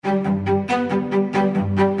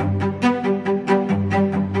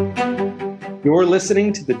You're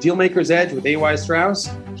listening to The Dealmaker's Edge with A.Y. Strauss,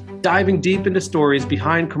 diving deep into stories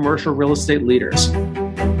behind commercial real estate leaders.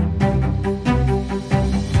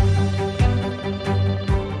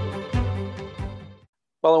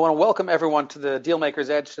 Well, I want to welcome everyone to The Dealmaker's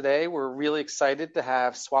Edge today. We're really excited to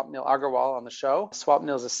have Swapnil Agarwal on the show.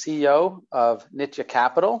 Swapnil is the CEO of Nitya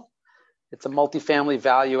Capital. It's a multifamily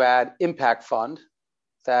value-add impact fund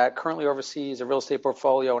that currently oversees a real estate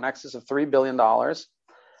portfolio in excess of $3 billion,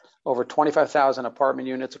 over 25,000 apartment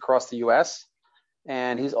units across the U.S.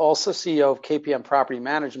 And he's also CEO of KPM Property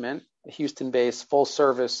Management, a Houston-based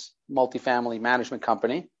full-service multifamily management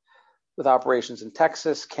company with operations in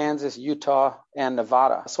Texas, Kansas, Utah, and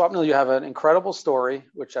Nevada. Swapnil, you have an incredible story,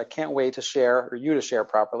 which I can't wait to share, or you to share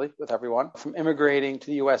properly with everyone. From immigrating to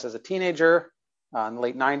the U.S. as a teenager in the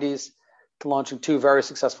late 90s, to launching two very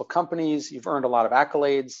successful companies. You've earned a lot of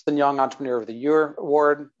accolades, the Young Entrepreneur of the Year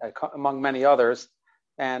Award, among many others.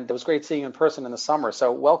 And it was great seeing you in person in the summer.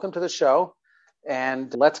 So welcome to the show.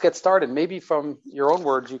 And let's get started. Maybe from your own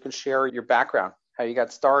words, you can share your background, how you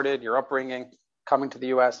got started, your upbringing, coming to the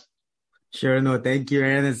U.S. Sure. No, thank you,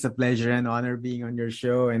 Aaron. It's a pleasure and honor being on your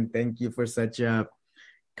show. And thank you for such a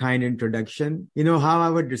kind introduction. You know, how I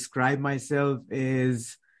would describe myself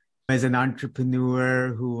is as an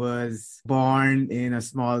entrepreneur who was born in a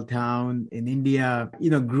small town in India,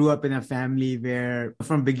 grew up in a family where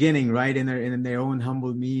from beginning, right, in their own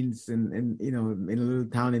humble means and in a little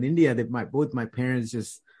town in India that both my parents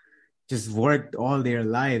just worked all their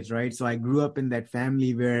lives, right? So I grew up in that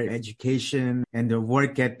family where education and the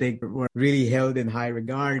work ethic were really held in high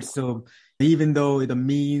regard. So even though the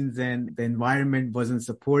means and the environment wasn't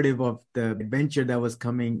supportive of the adventure that was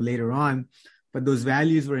coming later on, but those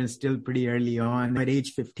values were instilled pretty early on. At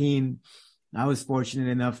age 15, I was fortunate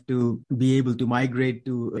enough to be able to migrate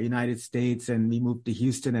to the United States, and we moved to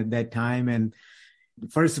Houston at that time. And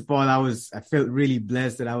first of all, I felt really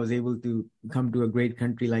blessed that I was able to come to a great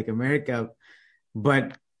country like America.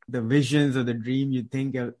 But the visions or the dream you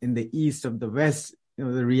think of in the East of the West,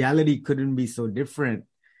 the reality couldn't be so different,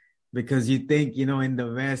 because you think, in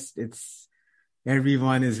the West,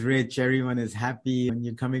 everyone is rich, everyone is happy. When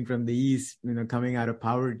you're coming from the East, coming out of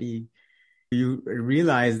poverty, you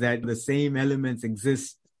realize that the same elements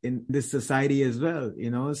exist in this society as well,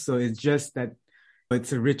 So it's just that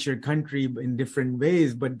it's a richer country in different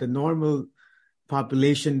ways, but the normal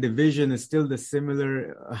population division is still the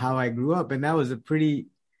similar how I grew up. And that was a pretty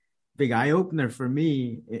big eye-opener for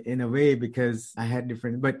me in a way, because I had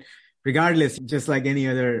but regardless, just like any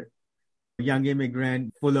other young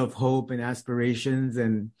immigrant, full of hope and aspirations.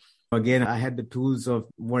 And again, I had the tools of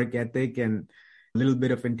work ethic and a little bit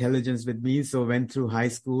of intelligence with me. So went through high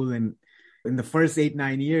school, and in the first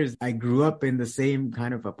 8-9 years, I grew up in the same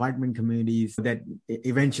kind of apartment communities that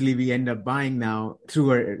eventually we end up buying now through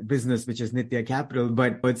our business, which is Nitya Capital.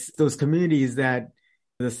 But it's those communities that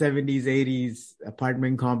the 70s, 80s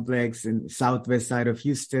apartment complex in southwest side of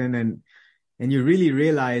Houston. And you really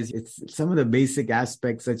realize it's some of the basic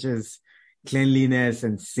aspects such as cleanliness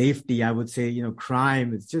and safety. I would say,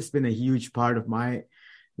 crime, it's just been a huge part of my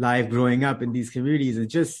life growing up in these communities.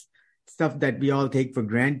 It's just stuff that we all take for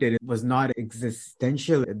granted. It was not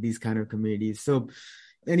existential at these kind of communities. So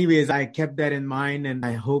anyways, I kept that in mind, and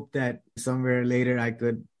I hope that somewhere later I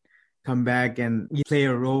could come back and play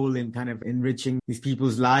a role in kind of enriching these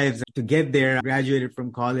people's lives. To get there, I graduated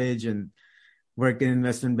from college and worked in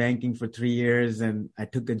investment banking for 3 years. And I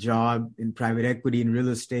took a job in private equity and real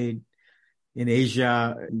estate in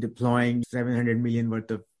Asia, deploying $700 million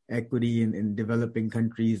worth of equity in developing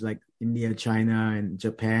countries like India, China, and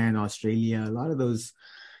Japan, Australia, a lot of those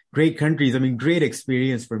great countries. I mean, great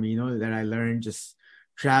experience for me, that I learned just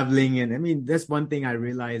traveling. And I mean, that's one thing I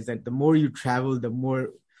realized, that the more you travel, the more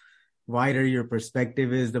wider your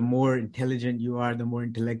perspective is, the more intelligent you are, the more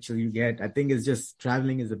intellectual you get. I think it's just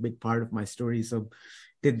traveling is a big part of my story. So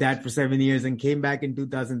did that for 7 years and came back in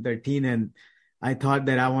 2013, and I thought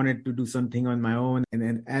that I wanted to do something on my own.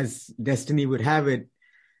 And as destiny would have it,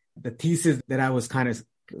 the thesis that I was kind of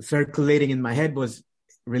circulating in my head was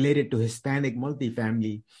related to Hispanic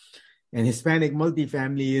multifamily. And Hispanic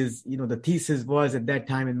multifamily is, the thesis was at that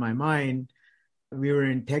time in my mind, we were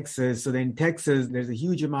in Texas. So then in Texas, there's a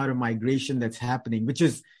huge amount of migration that's happening, which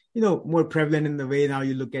is, more prevalent in the way now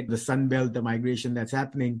you look at the Sun Belt, the migration that's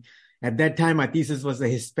happening. At that time, my thesis was the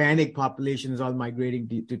Hispanic population is all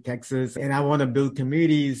migrating to Texas. And I want to build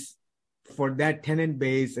communities for that tenant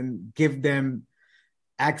base and give them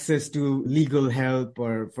access to legal help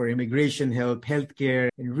or for immigration help, healthcare,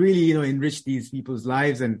 and really, enrich these people's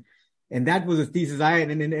lives. And that was a thesis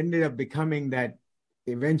and it ended up becoming that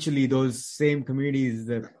eventually those same communities,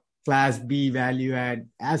 the Class B value add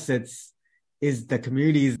assets, is the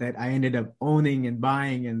communities that I ended up owning and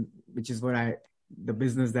buying, and which is the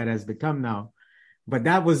business that has become now. But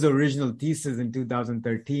that was the original thesis in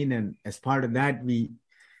 2013. And as part of that, we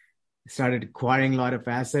started acquiring a lot of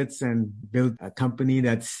assets and built a company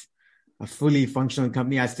that's a fully functional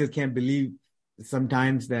company. I still can't believe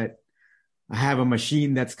sometimes that I have a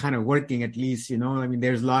machine that's kind of working, at least, I mean,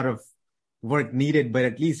 there's a lot of work needed, but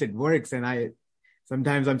at least it works. And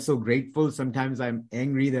sometimes I'm so grateful. Sometimes I'm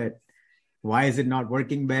angry that why is it not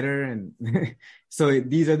working better? And so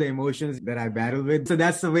these are the emotions that I battle with. So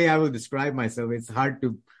that's the way I will describe myself. It's hard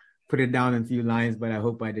to put it down in a few lines, but I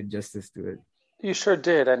hope I did justice to it. You sure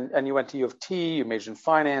did. And you went to U of T, you majored in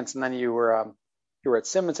finance, and then you were at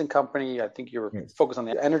Simmons and Company. I think you were Yes. focused on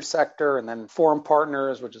the energy sector, and then Forum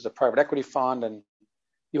Partners, which is a private equity fund, and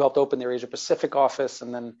you helped open their Asia Pacific office.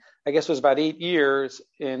 And then I guess it was about 8 years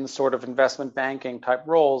in sort of investment banking type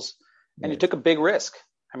roles, and Yes. you took a big risk.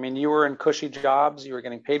 I mean, you were in cushy jobs, you were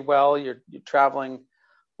getting paid well, you're traveling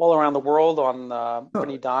all around the world on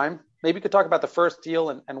any dime. Maybe you could talk about the first deal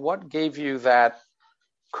and what gave you that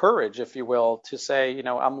courage, if you will, to say,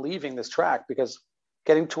 I'm leaving this track, because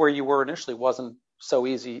getting to where you were initially wasn't so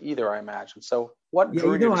easy either, I imagine. So what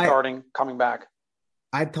drew you to coming back?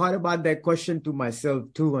 I thought about that question to myself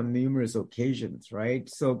too on numerous occasions, right?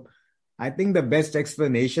 So I think the best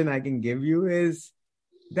explanation I can give you is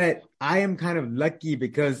that I am kind of lucky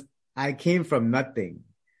because I came from nothing,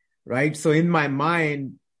 right? So in my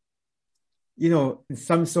mind, in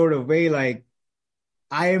some sort of way, like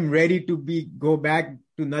I am ready to go back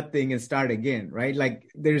to nothing and start again, right? Like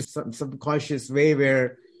there's some cautious way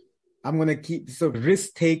where I'm going to keep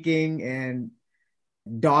risk taking and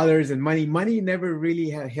dollars and money. Money never really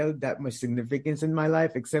held that much significance in my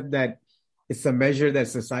life, except that it's a measure that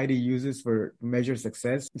society uses for measure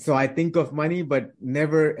success. So I think of money, but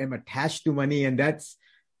never am attached to money. And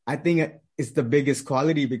I think it's the biggest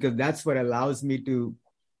quality, because that's what allows me to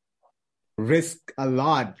risk a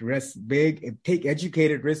lot, risk big, take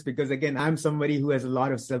educated risk. Because again, I'm somebody who has a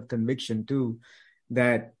lot of self-conviction too,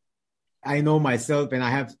 that I know myself, and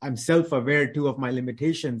I'm self-aware too of my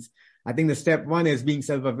limitations. I think the step one is being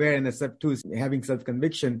self-aware, and the step two is having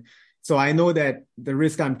self-conviction. So I know that the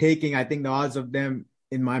risk I'm taking, I think the odds of them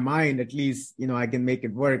in my mind, at least, I can make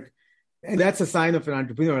it work. And that's a sign of an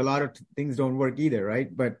entrepreneur. A lot of things don't work either, right?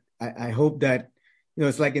 But I hope that,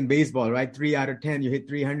 it's like in baseball, right? 3 out of 10, you hit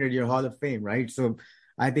 300, you're Hall of Fame, right? So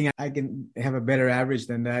I think I can have a better average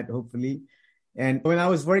than that, hopefully. And when I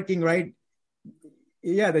was working, right,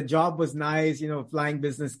 yeah, the job was nice, flying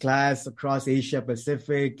business class across Asia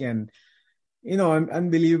Pacific, and an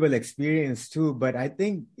unbelievable experience too. But I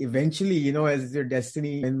think eventually, as your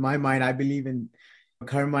destiny, in my mind, I believe in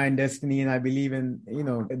karma and destiny, and I believe in,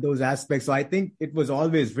 those aspects. So I think it was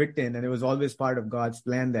always written, and it was always part of God's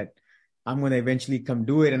plan that I'm going to eventually come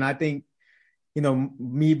do it. And I think,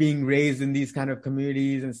 me being raised in these kind of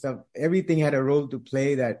communities and stuff, everything had a role to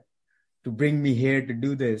play to bring me here to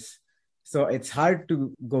do this. So it's hard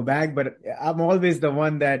to go back, but I'm always the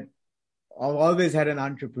one that I've always had an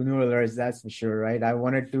entrepreneurial urge, that's for sure, right? I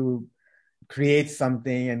wanted to create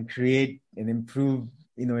something and create and improve,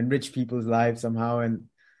 enrich people's lives somehow. And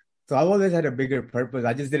so I've always had a bigger purpose.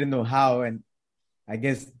 I just didn't know how. And I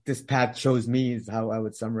guess this path chose me is how I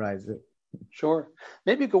would summarize it. Sure.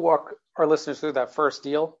 Maybe you could walk our listeners through that first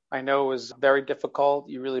deal. I know it was very difficult.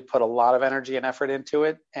 You really put a lot of energy and effort into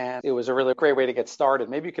it, and it was a really great way to get started.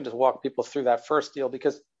 Maybe you can just walk people through that first deal,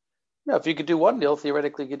 because if you could do one deal,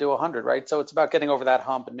 theoretically you could do 100, right? So it's about getting over that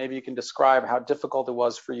hump, and maybe you can describe how difficult it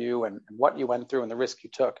was for you and what you went through and the risk you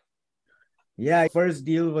took. Yeah, first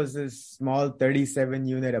deal was this small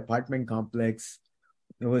 37-unit apartment complex.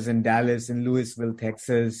 It was in Dallas, in Louisville,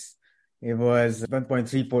 Texas. It was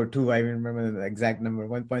 1.342. I even remember the exact number,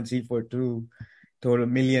 1.342 total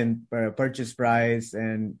million purchase price.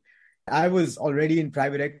 And I was already in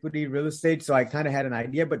private equity real estate, so I kind of had an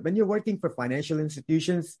idea. But when you're working for financial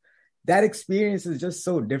institutions, that experience is just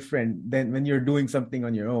so different than when you're doing something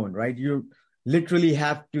on your own, right? You literally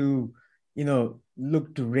have to,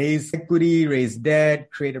 look to raise equity, raise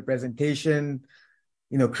debt, create a presentation,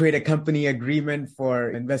 create a company agreement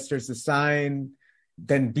for investors to sign,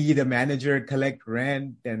 then be the manager, collect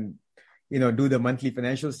rent, and, do the monthly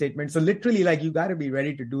financial statement. So literally, like, you got to be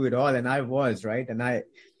ready to do it all. And I was, right? And I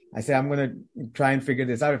said, I'm going to try and figure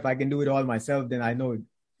this out. If I can do it all myself, then I know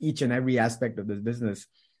each and every aspect of this business.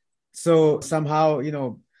 So somehow,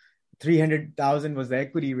 300,000 was the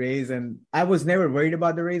equity raise. And I was never worried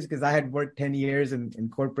about the raise because I had worked 10 years in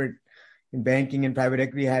corporate, in banking and private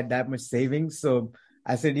equity. I had that much savings. So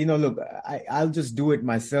I said, look, I'll just do it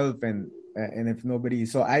myself. And if nobody,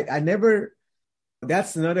 so I never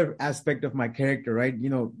That's another aspect of my character, right?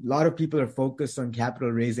 A lot of people are focused on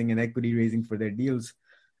capital raising and equity raising for their deals.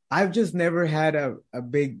 I've just never had a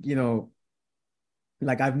big,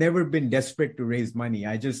 like I've never been desperate to raise money.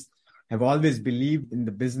 I just have always believed in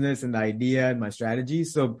the business and the idea and my strategy.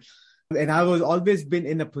 So, and I was always been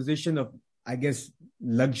in a position of, I guess,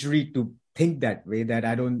 luxury to think that way, that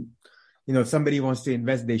I don't, if somebody wants to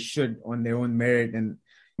invest, they should on their own merit and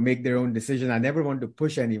make their own decision. I never want to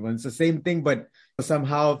push anyone. So same thing, but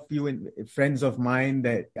somehow a few friends of mine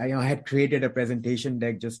that I had created a presentation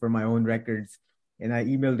deck just for my own records, and I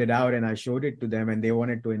emailed it out and I showed it to them, and they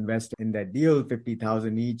wanted to invest in that deal,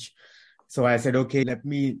 50,000 each. So I said, okay, let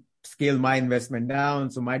me scale my investment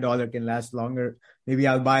down so my dollar can last longer. Maybe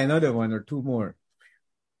I'll buy another one or two more.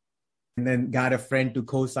 And then got a friend to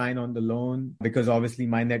co-sign on the loan, because obviously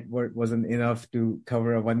my net worth wasn't enough to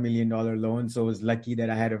cover a $1 million loan. So I was lucky that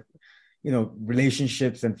I had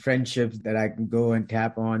relationships and friendships that I can go and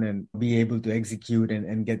tap on and be able to execute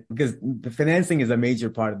and get, because the financing is a major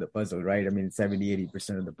part of the puzzle, right? I mean,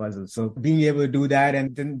 70-80% of the puzzle. So being able to do that,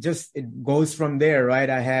 and then just it goes from there, right?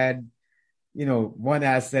 I had, one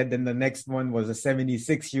asset, then the next one was a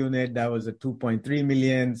 76 unit. That was a 2.3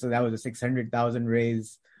 million. So that was a 600,000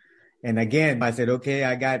 raise. And again, I said, okay,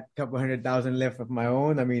 I got a couple 100,000 left of my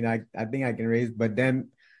own. I mean, I think I can raise, but then,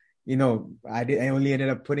 I only ended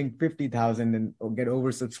up putting 50,000 and get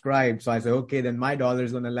oversubscribed. So I said, okay, then my dollar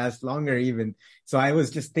is going to last longer even. So I was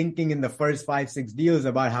just thinking in the first 5-6 deals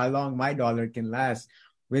about how long my dollar can last,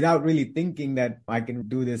 without really thinking that I can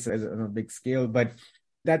do this on a big scale. But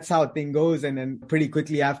that's how thing goes. And then pretty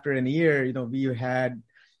quickly after a year, we had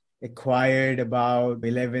acquired about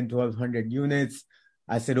 1,100-1,200 units.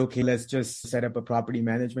 I said, okay, let's just set up a property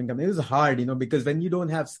management company. It was hard, because when you don't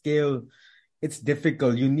have scale, it's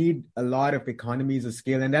difficult. You need a lot of economies of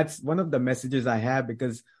scale. And that's one of the messages I have,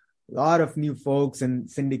 because a lot of new folks and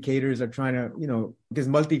syndicators are trying to, because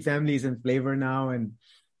multifamily is in flavor now and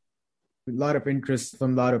a lot of interest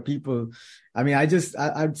from a lot of people. I mean,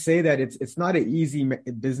 I'd say that it's not an easy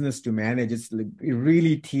business to manage. It's like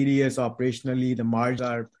really tedious operationally. The margins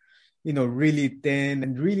are really thin,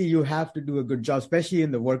 and really you have to do a good job, especially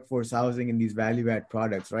in the workforce housing and these value add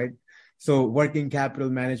products, right? So working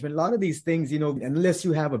capital management, a lot of these things, unless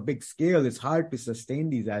you have a big scale, it's hard to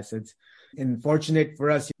sustain these assets. And fortunate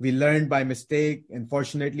for us, we learned by mistake, and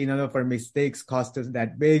fortunately none of our mistakes cost us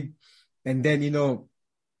that big. And then,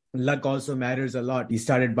 luck also matters a lot. We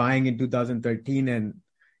started buying in 2013, and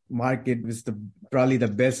market was probably the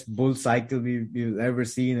best bull cycle we've ever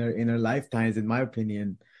seen in our lifetimes, in my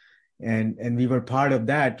opinion. And we were part of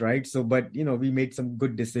that, right? So, but, we made some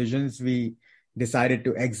good decisions. We decided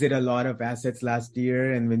to exit a lot of assets last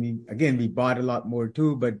year. And when we bought a lot more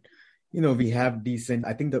too, but, we have decent,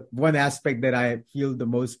 I think the one aspect that I feel the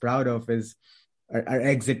most proud of is our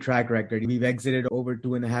exit track record. We've exited over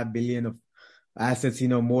 2.5 billion of assets,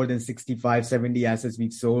 more than 65, 70 assets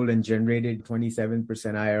we've sold and generated 27%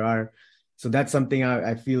 IRR. So that's something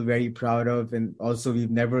I feel very proud of. And also we've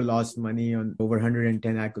never lost money on over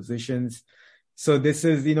 110 acquisitions. So this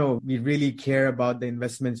is, we really care about the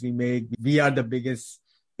investments we make. We are the biggest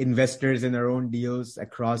investors in our own deals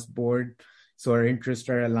across board. So our interests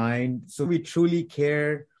are aligned. So we truly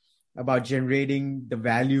care about generating the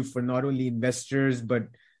value for not only investors, but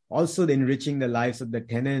also the enriching the lives of the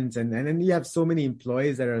tenants. And then we have so many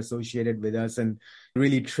employees that are associated with us, and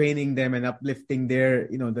really training them and uplifting their,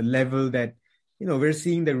 the level that, we're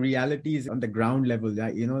seeing the realities on the ground level,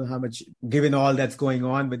 that, how much, given all that's going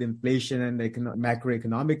on with inflation and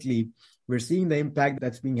macroeconomically, we're seeing the impact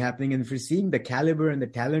that's been happening. And we're seeing the caliber and the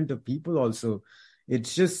talent of people also.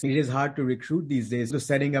 It is hard to recruit these days. So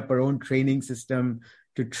setting up our own training system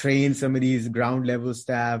to train some of these ground level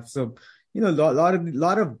staff. So, a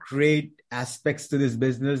lot of great aspects to this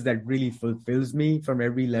business that really fulfills me from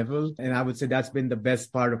every level. And I would say that's been the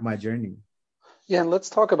best part of my journey. Yeah, and let's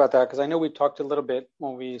talk about that, because I know we talked a little bit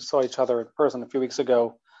when we saw each other in person a few weeks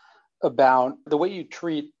ago about the way you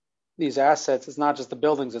treat these assets. It's not just the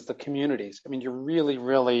buildings, it's the communities. I mean, you're really,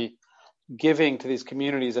 really giving to these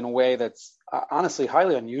communities in a way that's honestly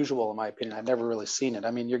highly unusual, in my opinion. I've never really seen it.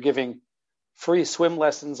 I mean, you're giving free swim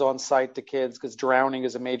lessons on site to kids, because drowning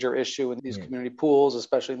is a major issue in these community pools,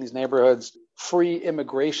 especially in these neighborhoods. Free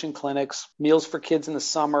immigration clinics, meals for kids in the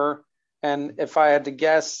summer. And if I had to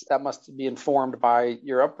guess, that must be informed by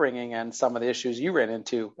your upbringing and some of the issues you ran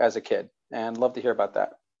into as a kid. And love to hear about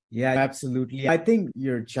that. Yeah, absolutely. I think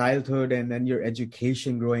your childhood and then your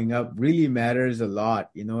education growing up really matters a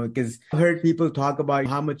lot, because I've heard people talk about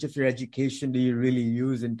how much of your education do you really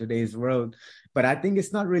use in today's world. But I think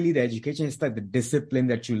it's not really the education. It's like the discipline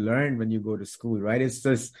that you learn when you go to school, right? It's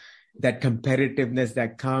just that competitiveness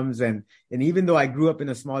that comes. And even though I grew up in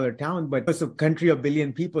a smaller town, but it's a country of 1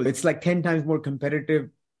 billion people, it's like 10 times more competitive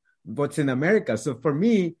what's in America. So for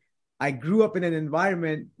me, I grew up in an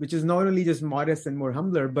environment which is not only just modest and more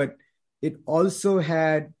humbler, but it also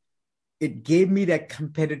it gave me that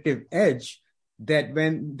competitive edge that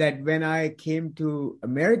when I came to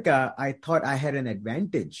America, I thought I had an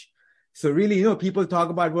advantage. So really, people talk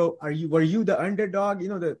about, well, were you the underdog?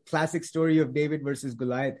 The classic story of David versus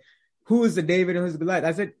Goliath. Who is the David and who's Goliath?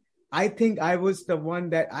 I said, I think I was the one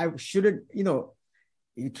that I shouldn't,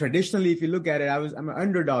 traditionally, if you look at it, I'm an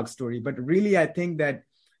underdog story, but really, I think that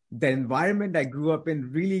the environment I grew up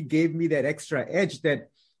in really gave me that extra edge that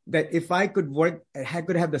if I could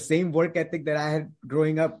have the same work ethic that I had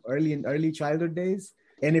growing up in early childhood days.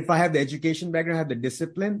 And if I have the education background, I have the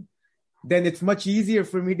discipline, then it's much easier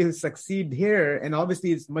for me to succeed here. And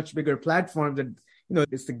obviously it's much bigger platform that,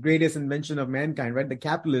 it's the greatest invention of mankind, right? The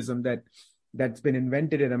capitalism that's been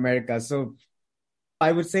invented in America. So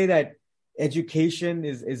I would say that education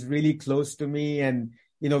is really close to me. And,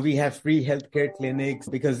 we have free healthcare clinics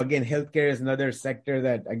because, again, healthcare is another sector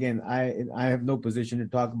that, again, I have no position to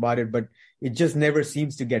talk about it, but it just never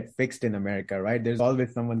seems to get fixed in America, right? There's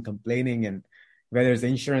always someone complaining, and whether it's the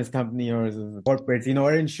insurance company or the corporates,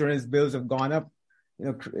 our insurance bills have gone up,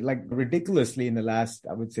 like ridiculously in the last,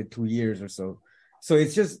 I would say, 2 years or so. So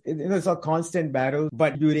it's just, it's a constant battle,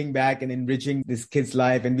 but giving back and enriching this kid's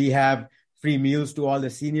life. And we have free meals to all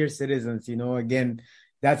the senior citizens, again,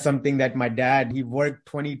 that's something that my dad, he worked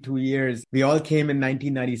 22 years. We all came in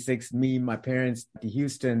 1996, me, my parents, to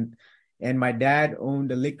Houston. And my dad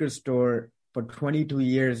owned a liquor store for 22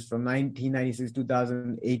 years from 1996 to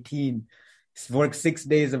 2018. Worked 6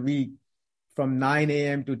 days a week from 9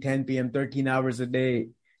 a.m. to 10 p.m., 13 hours a day,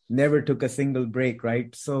 never took a single break,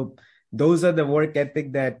 right? So those are the work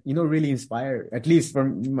ethic that, really inspire, at least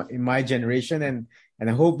in my generation. And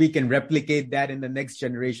I hope we can replicate that in the next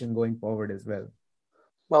generation going forward as well.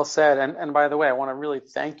 Well said. And by the way, I want to really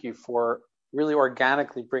thank you for really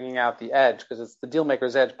organically bringing out the edge, because it's the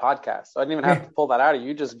Dealmaker's Edge podcast. So I didn't even have to pull that out of you.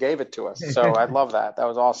 You just gave it to us. So I love that. That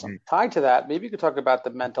was awesome. Tied to that, maybe you could talk about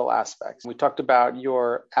the mental aspects. We talked about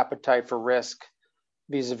your appetite for risk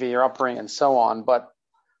vis-a-vis your upbringing and so on. But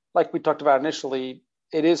like we talked about initially,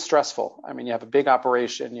 it is stressful. I mean, you have a big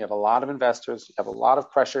operation, you have a lot of investors, you have a lot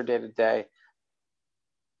of pressure day to day.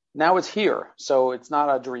 Now it's here. So it's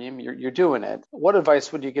not a dream. You're doing it. What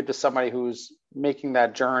advice would you give to somebody who's making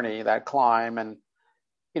that journey, that climb? And,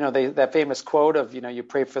 that famous quote of, you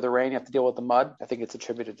pray for the rain, you have to deal with the mud. I think it's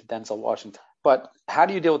attributed to Denzel Washington. But how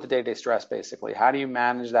do you deal with the day-to-day stress, basically? How do you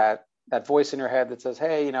manage that voice in your head that says,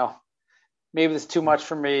 hey, maybe this is too much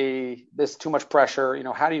for me, this is too much pressure?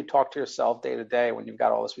 How do you talk to yourself day to day when you've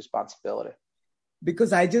got all this responsibility?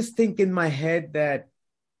 Because I just think in my head that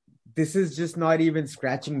this is just not even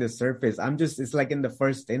scratching the surface. It's like in the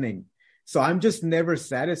first inning. So I'm just never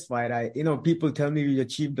satisfied. People tell me we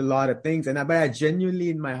achieved a lot of things, but I genuinely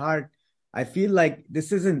in my heart, I feel like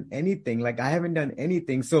this isn't anything. Like I haven't done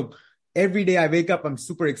anything. So every day I wake up, I'm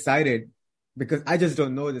super excited because I just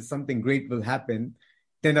don't know that something great will happen.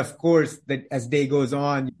 Then of course that as day goes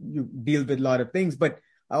on, you deal with a lot of things, but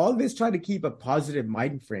I always try to keep a positive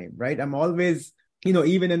mind frame, right? I'm always,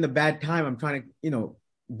 even in the bad time, I'm trying to,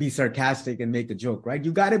 be sarcastic and make a joke, right?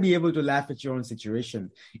 You got to be able to laugh at your own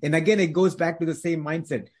situation. And again, it goes back to the same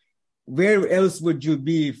mindset. Where else would you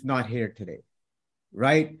be if not here today,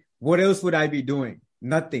 right? What else would I be doing?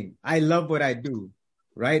 Nothing. I love what I do,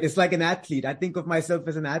 right? It's like an athlete. I think of myself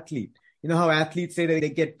as an athlete. You know how athletes say that they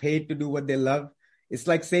get paid to do what they love? It's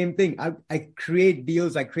like same thing. I create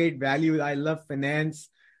deals. I create value. I love finance.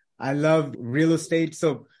 I love real estate.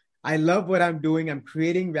 So I love what I'm doing. I'm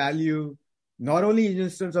creating value, not only in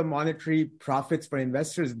terms of monetary profits for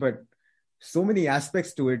investors, but so many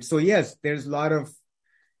aspects to it. So yes, there's a lot of,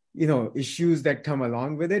 issues that come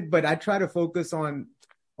along with it, but I try to focus on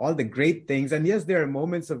all the great things. And yes, there are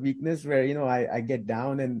moments of weakness where, I get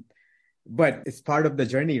down but it's part of the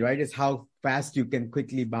journey, right? It's how fast you can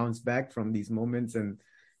quickly bounce back from these moments and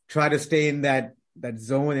try to stay in that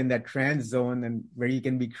zone, in that trance zone, and where you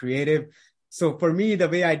can be creative. So for me, the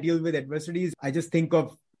way I deal with adversities, I just think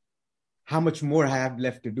of how much more I have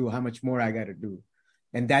left to do, how much more I got to do.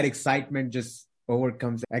 And that excitement just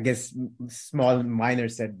overcomes, I guess, small, minor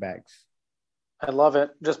setbacks. I love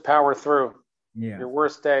it. Just power through. Yeah. Your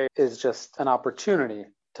worst day is just an opportunity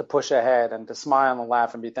to push ahead and to smile and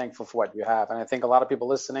laugh and be thankful for what you have. And I think a lot of people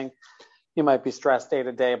listening, you might be stressed day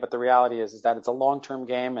to day, but the reality is that it's a long-term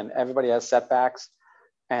game and everybody has setbacks,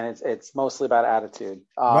 and it's mostly about attitude.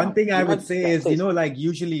 One thing I would say is, like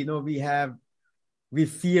usually, we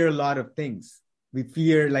fear a lot of things. We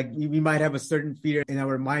fear, like we might have a certain fear in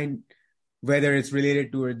our mind, whether it's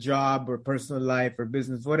related to a job or personal life or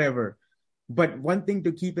business, whatever. But one thing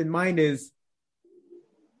to keep in mind is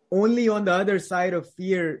only on the other side of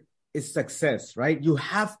fear is success, right? You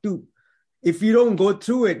have to, if you don't go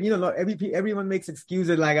through it, everyone makes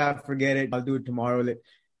excuses like, forget it, I'll do it tomorrow.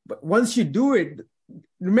 But once you do it,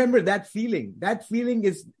 remember that feeling. That feeling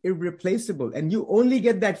is irreplaceable. And you only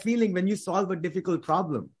get that feeling when you solve a difficult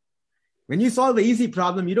problem. When you solve an easy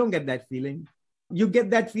problem, you don't get that feeling. You get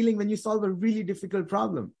that feeling when you solve a really difficult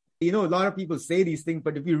problem. A lot of people say these things,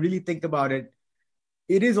 but if you really think about it,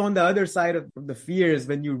 it is on the other side of the fears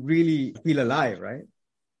when you really feel alive, right?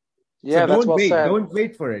 Yeah, so that's well said. Don't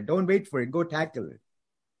wait for it. Don't wait for it. Go tackle it.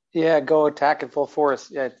 Yeah, go attack it full force.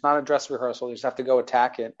 Yeah, it's not a dress rehearsal. You just have to go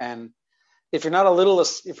attack it. And if you're not a little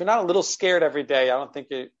scared every day, I don't think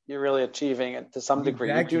you're really achieving it to some degree.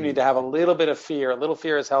 Exactly. You do need to have a little bit of fear. A little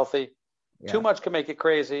fear is healthy. Yeah. Too much can make it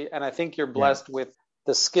crazy. And I think you're blessed with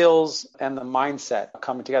the skills and the mindset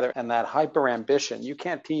coming together and that hyper ambition. You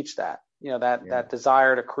can't teach that. That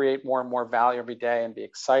desire to create more and more value every day and be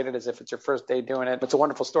excited as if it's your first day doing it. It's a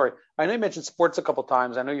wonderful story. I know you mentioned sports a couple of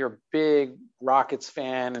times. I know you're a big Rockets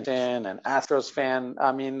fan and Astros fan.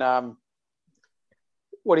 I mean,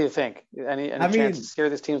 what do you think? Any chance to steer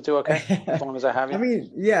these teams do okay as long as I have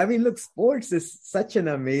you? Look, sports is such an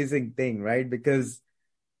amazing thing, right? Because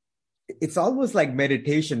it's almost like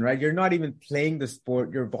meditation, right? You're not even playing the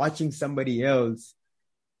sport. You're watching somebody else.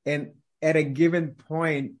 And at a given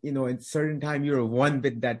point, in certain time, you're one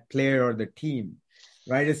with that player or the team,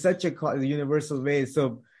 right? It's such a universal way.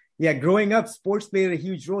 So growing up, sports played a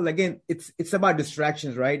huge role. Again, it's about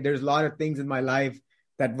distractions, right? There's a lot of things in my life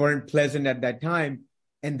that weren't pleasant at that time.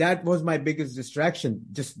 And that was my biggest distraction,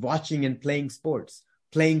 just watching and playing sports,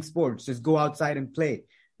 just go outside and play,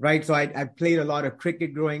 right? So I played a lot of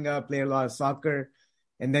cricket growing up, played a lot of soccer.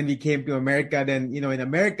 And then we came to America. Then, in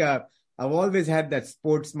America, I've always had that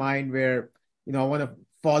sports mind where, I want to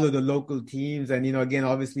follow the local teams. And, again,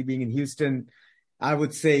 obviously being in Houston, I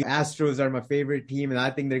would say Astros are my favorite team. And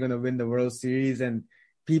I think they're going to win the World Series. And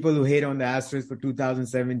people who hate on the Astros for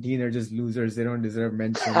 2017 are just losers. They don't deserve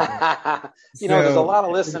mention. There's a lot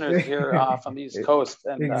of listeners here from the East Coast.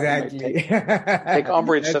 And, exactly. Take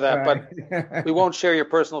umbrage to that. Right. But we won't share your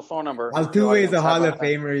personal phone number. Altuve is a Hall of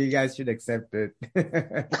Famer. You guys should accept it.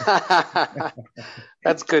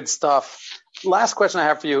 That's good stuff. Last question I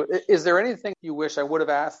have for you. Is there anything you wish I would have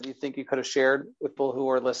asked that you think you could have shared with people who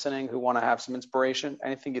are listening, who want to have some inspiration?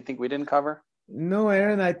 Anything you think we didn't cover? No,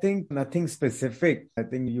 Aaron, I think nothing specific. I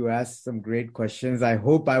think you asked some great questions. I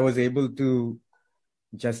hope I was able to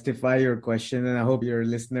justify your question, and I hope your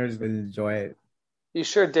listeners will enjoy it. You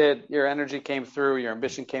sure did. Your energy came through. Your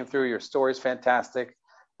ambition came through. Your story's fantastic.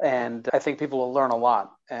 And I think people will learn a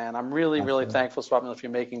lot. And I'm really, really thankful, Swapnil, for you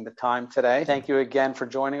making the time today. Thank you again for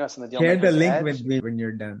joining us in the Deal Share Makers the link Edge. with me when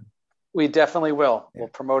you're done. We definitely will. We'll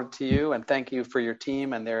promote it to you. And thank you for your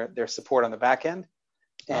team and their support on the back end.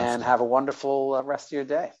 And have a wonderful rest of your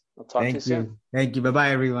day. We'll talk to you soon. Thank you.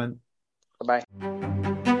 Bye-bye, everyone. Bye-bye.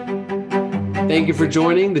 Thank you for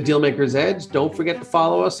joining the Dealmaker's Edge. Don't forget to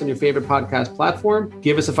follow us on your favorite podcast platform.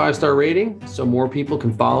 Give us a 5-star rating so more people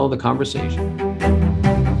can follow the conversation.